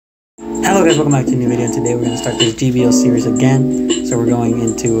Hello guys, welcome back to a new video, and today we're going to start this GBL series again. So we're going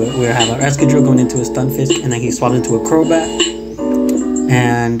into, we have our excadrill going into a stunfisk, and then he swapped into a crowbat.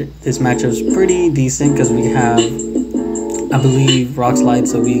 And this matchup's pretty decent because we have, I believe, rock slide,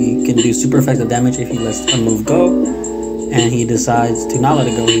 so we can do super effective damage if he lets a move go. And he decides to not let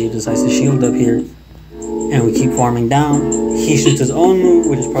it go, he decides to shield up here. And we keep farming down. He shoots his own move,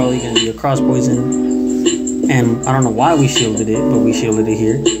 which is probably going to be a cross poison. And I don't know why we shielded it, but we shielded it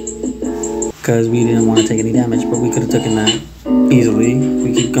here because we didn't want to take any damage, but we could have taken that easily.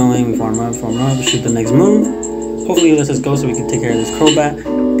 We keep going, we farm up, shoot the next move. Hopefully he lets us go so we can take care of this crowbat,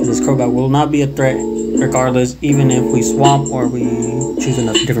 because this crowbat will not be a threat regardless, even if we swap or we choose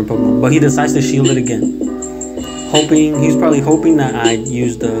a different Pokemon. But he decides to shield it again. He's probably hoping that I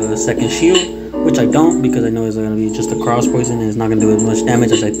use the second shield, which I don't, because I know it's going to be just a cross poison and it's not going to do as much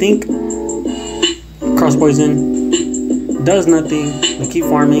damage as I think. Cross poison does nothing. We keep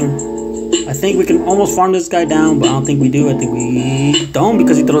farming. I think we can almost farm this guy down, but I don't think we do. I think we don't,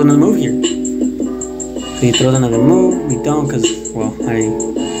 because he throws another move here. So he throws another move. We don't, because, well, I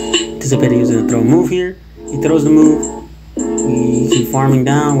anticipated he was going to throw a move here. He throws the move. We keep farming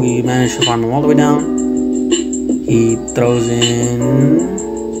down. We manage to farm him all the way down. He throws in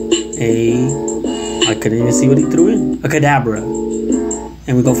I couldn't even see what he threw in. A Kadabra.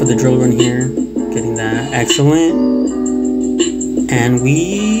 And we go for the drill run here. Getting that. Excellent. And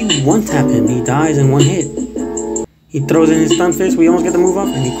we one-tap him. He dies in one hit. He throws in his stunfisk. We almost get the move up,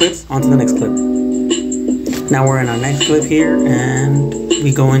 and he quits. On to the next clip. Now we're in our next clip here, and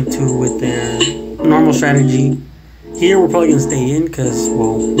we go into with their normal strategy. Here we're probably going to stay in because,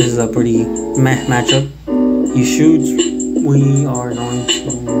 well, this is a pretty meh matchup. He shoots. We are going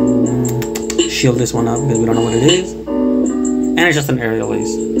to shield this one up because we don't know what it is. And it's just an aerial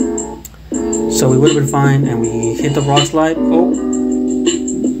ace. So we would have been fine, and we hit the rock slide. Oh.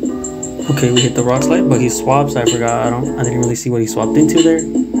 Okay, we hit the rock slide, but he swaps. I forgot. I didn't really see what he swapped into there.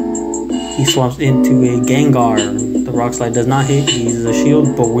 He swaps into a Gengar. The rock slide does not hit. He's a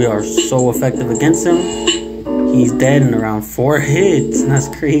shield, but we are so effective against him. He's dead in around 4 hits. That's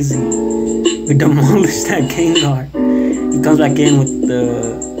crazy. We demolished that Gengar. He comes back in with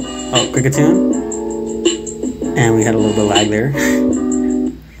the Kricketune, and we had a little bit of lag there.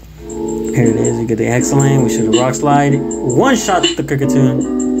 Here it is. We get the excellent. We shoot a rock slide. One shot the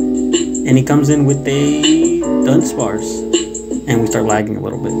Kricketune. And he comes in with a Dunsparce, and we start lagging a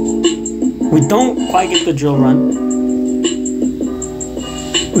little bit. We don't quite get the drill run.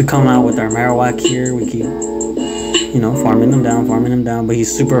 We come out with our Marowak here. We keep, farming him down, but he's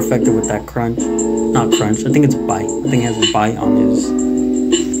super effective with that crunch. Not crunch, I think it's bite. I think he has a bite on his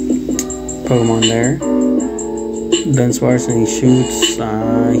Pokemon there. Dunsparce, and he shoots.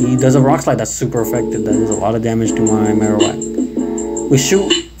 He does a rock slide that's super effective. That does a lot of damage to my Marowak. We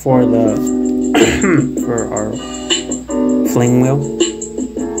shoot for the for our fling wheel.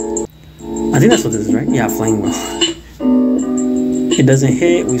 I think that's what this is, right? Yeah, fling wheel. It doesn't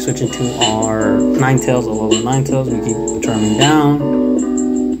hit. We switch into our Ninetales, a level 9-tails. We keep charming down,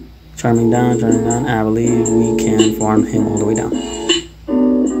 and I believe we can farm him all the way down.